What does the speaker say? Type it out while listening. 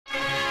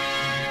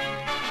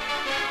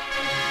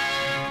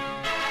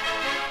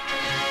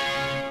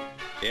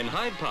In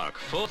Hyde Park,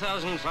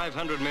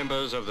 4,500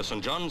 members of the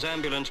St. John's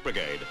Ambulance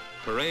Brigade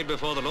parade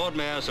before the Lord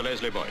Mayor, Sir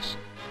Leslie Boyce.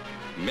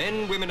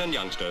 Men, women and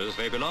youngsters,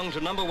 they belong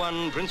to number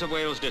 1 Prince of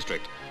Wales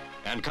district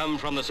and come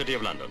from the City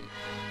of London.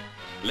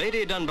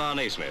 Lady Dunbar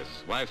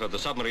Nasmith, wife of the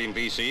submarine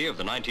VC of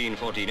the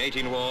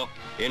 1914-18 war,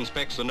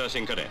 inspects the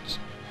nursing cadets.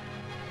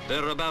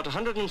 There are about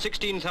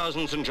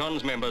 116,000 St.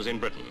 John's members in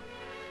Britain.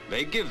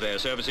 They give their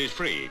services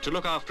free to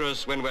look after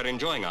us when we're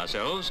enjoying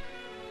ourselves,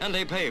 and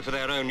they pay for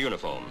their own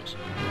uniforms.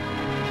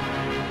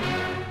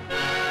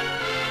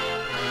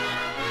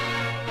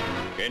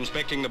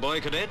 Inspecting the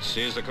boy cadets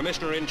is the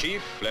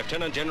Commissioner-in-Chief,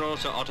 Lieutenant General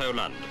Sir Otto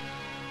Lund.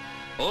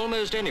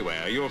 Almost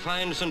anywhere you'll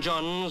find St.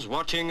 John's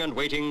watching and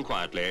waiting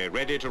quietly,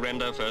 ready to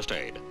render first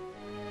aid.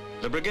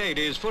 The brigade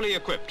is fully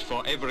equipped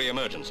for every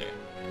emergency.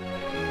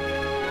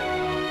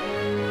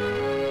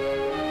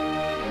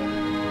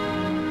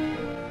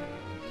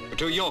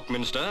 To York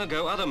Minster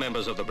go other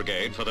members of the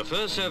brigade for the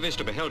first service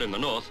to be held in the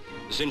north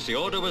since the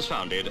order was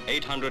founded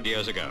 800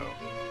 years ago.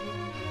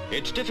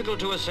 It's difficult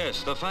to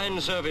assess the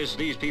fine service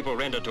these people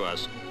render to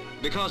us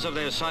because of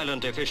their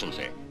silent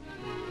efficiency.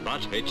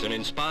 But it's an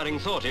inspiring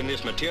thought in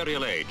this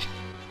material age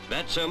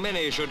that so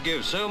many should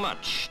give so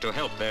much to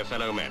help their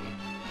fellow men.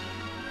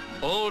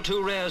 All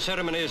too rare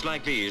ceremonies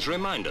like these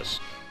remind us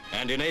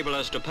and enable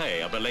us to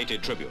pay a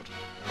belated tribute.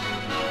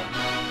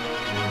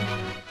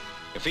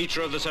 A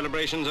feature of the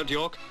celebrations at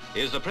York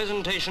is the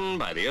presentation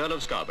by the Earl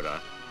of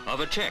Scarborough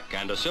of a cheque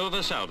and a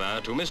silver salver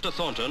to Mr.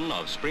 Thornton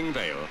of Spring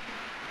Vale,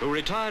 who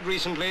retired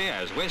recently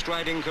as West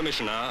Riding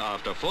Commissioner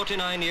after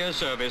 49 years'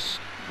 service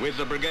with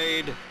the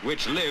brigade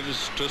which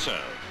lives to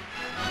serve.